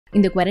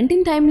இந்த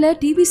குவாரண்டைன் டைம்ல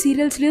டிவி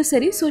சீரியல்ஸ்லயும்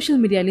சரி சோஷியல்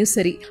மீடியாலயும்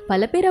சரி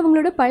பல பேர்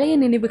அவங்களோட பழைய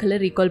நினைவுகளை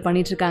ரீகால்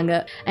பண்ணிட்டு இருக்காங்க.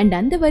 அண்ட்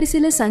அந்த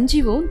வரிசையில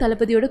சஞ்சீவும்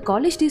தளபதியோட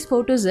காலேஜ் டேஸ்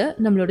போட்டோஸை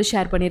நம்மளோட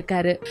ஷேர்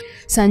பண்ணியிருக்காரு.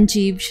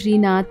 சஞ்சீவ்,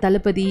 ஸ்ரீநாத்,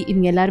 தளபதி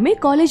இவங்க எல்லாருமே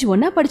காலேஜ்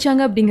ஒன்னா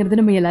படிச்சாங்க அப்படிங்கிறது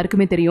நம்ம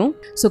எல்லாருக்குமே தெரியும்.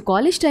 ஸோ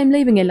காலேஜ்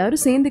டைம்ல இவங்க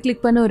எல்லாரும் சேர்ந்து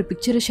கிளிக் பண்ண ஒரு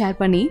பிக்சரை ஷேர்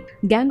பண்ணி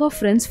gang of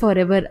friends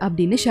for ever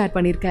அப்படின்னு ஷேர்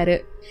பண்ணியிருக்காரு.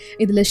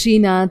 இதுல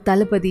ஸ்ரீநாத்,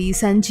 தளபதி,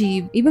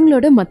 சஞ்சீவ்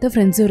இவங்களோட மற்ற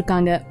ஃப்ரெண்ட்ஸும்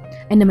இருக்காங்க.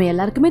 அண்ட் நம்ம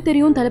எல்லாருக்குமே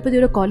தெரியும்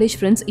தளபதியோட காலேஜ்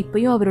ஃப்ரெண்ட்ஸ்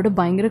இப்பயும் அவரோட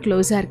பயங்கர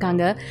க்ளோஸா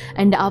இருக்காங்க.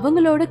 அண்ட்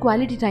அவங்களோட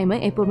குவாலிட்டி டைமை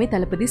எப்பவுமே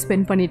தளபதி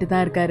ஸ்பெண்ட் பண்ணிட்டு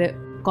தான் இருக்காரு.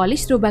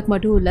 காலேஜ் த்ரோபேக்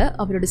மட்டும் இல்லை,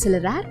 அவரோட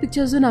சில ரேர்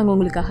பிக்சர்ஸும் நாங்கள்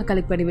உங்களுக்காக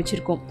கலெக்ட் பண்ணி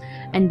வச்சிருக்கோம்.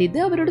 அண்ட் இது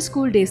அவரோட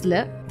ஸ்கூல் டேஸில்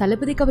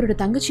தளபதிக்கு அவரோட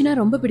தங்கச்சினா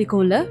ரொம்ப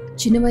பிடிக்கும்ல.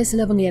 சின்ன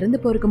வயசில் அவங்க இறந்து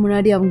போறதுக்கு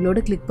முன்னாடி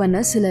அவங்களோட கிளிக்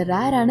பண்ண சில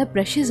ரேரான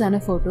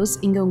ப்ரெஷஸான ஃபோட்டோஸ்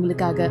இங்கே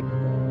உங்களுக்காக.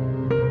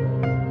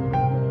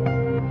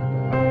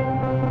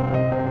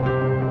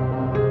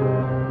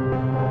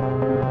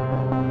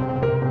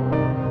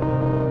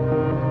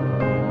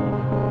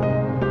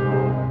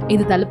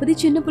 இது தளபதி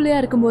சின்ன பிள்ளையா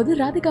இருக்கும்போது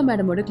ராதிகா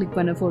மேடமோட கிளிக்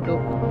பண்ண போட்டோ.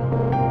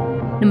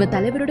 நம்ம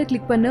தலைவரோட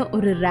கிளிக் பண்ண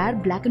ஒரு ரேர்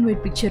பிளாக் அண்ட்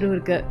ஒயிட் பிக்சரும்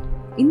இருக்கு.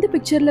 இந்த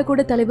பிக்சர்ல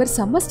கூட தலைவர்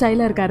செம்ம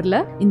ஸ்டைலா இருக்காருல்ல.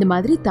 இந்த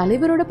மாதிரி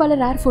தலைவரோட பல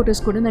ரேர்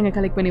போட்டோஸ் கூட நாங்க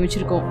கலெக்ட் பண்ணி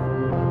வச்சிருக்கோம்.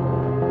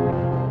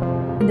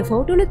 இந்த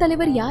போட்டோல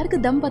தலைவர் யாருக்கு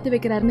தம் பார்த்து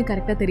வைக்கிறாருன்னு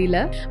கரெக்டா தெரியல.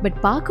 பட்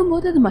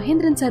பார்க்கும்போது அது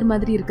மகேந்திரன் சார்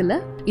மாதிரி இருக்குல்ல.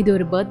 இது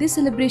ஒரு பர்த்டே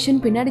செலிப்ரேஷன்,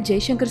 பின்னாடி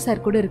ஜெய்சங்கர்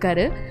சார் கூட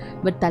இருக்காரு.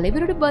 பட்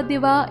தலைவரோட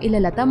பர்த்டேவா இல்ல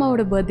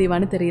லதாமாவோட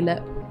பர்த்டேவான்னு தெரியல.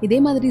 இதே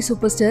மாதிரி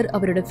சூப்பர் ஸ்டார்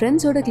அவரோட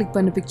ஃப்ரெண்ட்ஸோட கிளிக்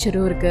பண்ண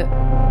பிக்சரும் இருக்கு.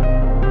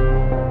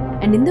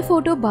 அண்ட் இந்த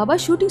போட்டோ பாபா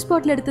ஷூட்டிங்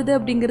ஸ்பாட்ல எடுத்தது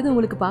அப்படிங்கிறது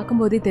உங்களுக்கு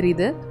பார்க்கும்போதே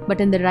தெரியுது.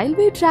 பட் இந்த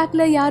ரயில்வே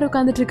ட்ராக்ல யார்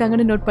உட்காந்துட்டு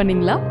இருக்காங்கன்னு நோட்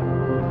பண்ணீங்களா?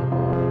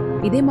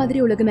 இதே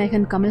மாதிரி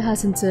உலகநாயகன்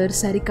கமல்ஹாசன் சார்,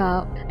 சரிகா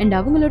அண்ட்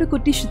அவங்களோட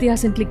குட்டி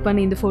ஸ்ருதிஹாசன் கிளிக்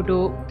பண்ண இந்த போட்டோ,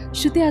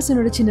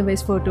 ஸ்ருதிஹாசனோட சின்ன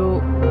வயசு போட்டோ.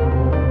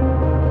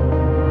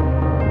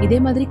 இதே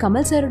மாதிரி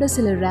கமல் சாரோட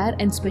சில ரேர்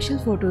அண்ட்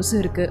ஸ்பெஷல்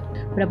போட்டோஸும் இருக்கு.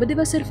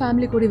 பிரபுதேவா சார்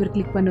ஃபேமிலி கூட இவர்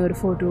கிளிக் பண்ண ஒரு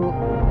போட்டோ.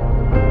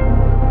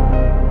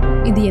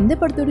 இது எந்த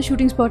படத்தோட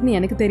ஷூட்டிங் ஸ்பாட்னு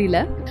எனக்கு தெரியல.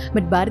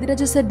 பட் பாரதி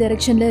ராஜா சார்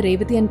டைரக்ஷன்ல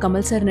ரேவதி அண்ட்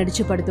கமல் சார்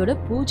நடிச்ச படத்தோட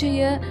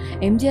பூஜையை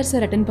எம்ஜிஆர்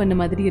சார் அட்டென்ட் பண்ண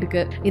மாதிரி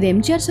இருக்கு. இது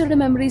எம்ஜிஆர் சாரோட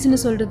மெமரிஸ்னு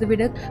சொல்றதை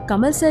விட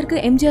கமல் சாருக்கு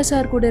எம்ஜிஆர்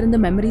சார் கூட இருந்த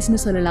மெமரிஸ்னு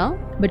சொல்லலாம்.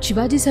 பட்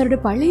சிவாஜி சாரோட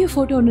பழைய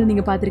போட்டோ ஒன்று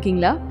நீங்க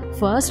பாத்திருக்கீங்களா?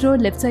 ஃபர்ஸ்ட் ரோ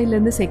லெஃப்ட் சைட்ல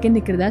இருந்து செகண்ட்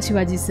நிக்கிறதா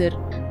சிவாஜி சார்.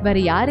 வேற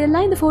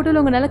யாரெல்லாம் இந்த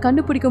போட்டோல உங்களால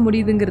கண்டுபிடிக்க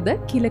முடியுதுங்கிறத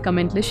கீழே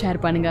கமெண்ட்ல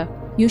ஷேர் பண்ணுங்க.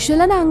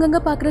 யூஸ்வலா நான் அங்கங்க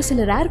பாக்குற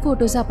சில ரேர்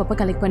போட்டோஸ் அப்பப்ப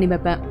கலெக்ட் பண்ணி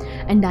வைப்பேன்.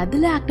 அண்ட்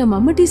அதுல ஆக்டர்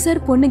மம்முட்டி சார்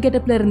பொண்ணு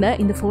கெட்டப்ல இருந்த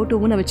இந்த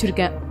போட்டோவும் நான்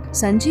வச்சிருக்கேன்.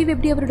 சஞ்சீவ்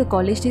எப்படி அவரோட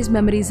காலேஜ் டேஸ்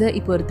மெமரிஸை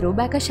இப்போ ஒரு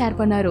த்ரோபேக்கா ஷேர்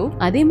பண்ணாரோ,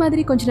 அதே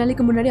மாதிரி கொஞ்ச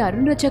நாளைக்கு முன்னாடி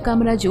அருண் ராஜா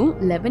காமராஜும்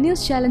 11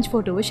 இயர்ஸ் சேலஞ்ச்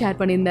போட்டோவை ஷேர்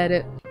பண்ணியிருந்தாரு.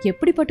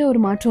 எப்படிப்பட்ட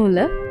ஒரு மாற்றம்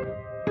இல்ல.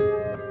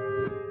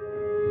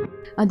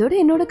 அதோட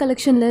என்னோட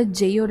கலெக்ஷன்ல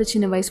ஜெயோட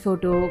சின்ன வயசு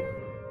போட்டோ,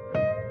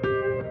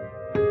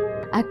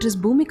 ஆக்ட்ரஸ்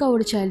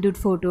பூமிகாவோட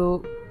சைல்ட்ஹுட் போட்டோ,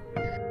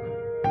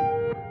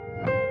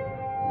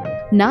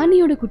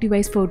 நானியோட குட்டி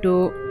வயசு photo,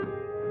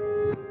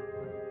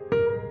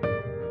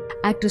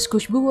 actress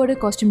குஷ்புவோட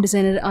costume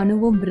designer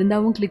அனுவும்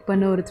பிருந்தாவும் click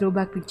பண்ண ஒரு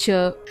த்ரோபேக்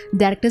பிக்சர்,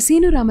 டைரக்டர்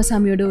சீனு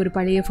ராமசாமியோட ஒரு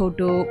பழைய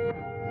போட்டோ.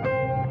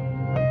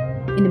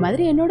 இந்த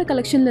மாதிரி என்னோட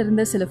கலெக்ஷன்ல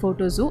இருந்த சில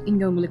போட்டோஸும்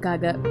இங்க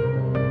உங்களுக்காக.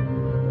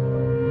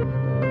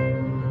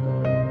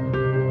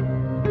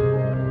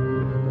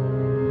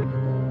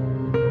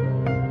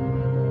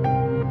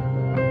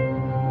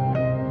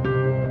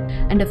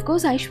 And half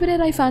course Aishwarya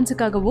Rai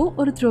ஃபேன்ஸுக்காகவும்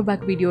ஒரு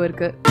த்ரோபேக் வீடியோ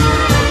இருக்கு.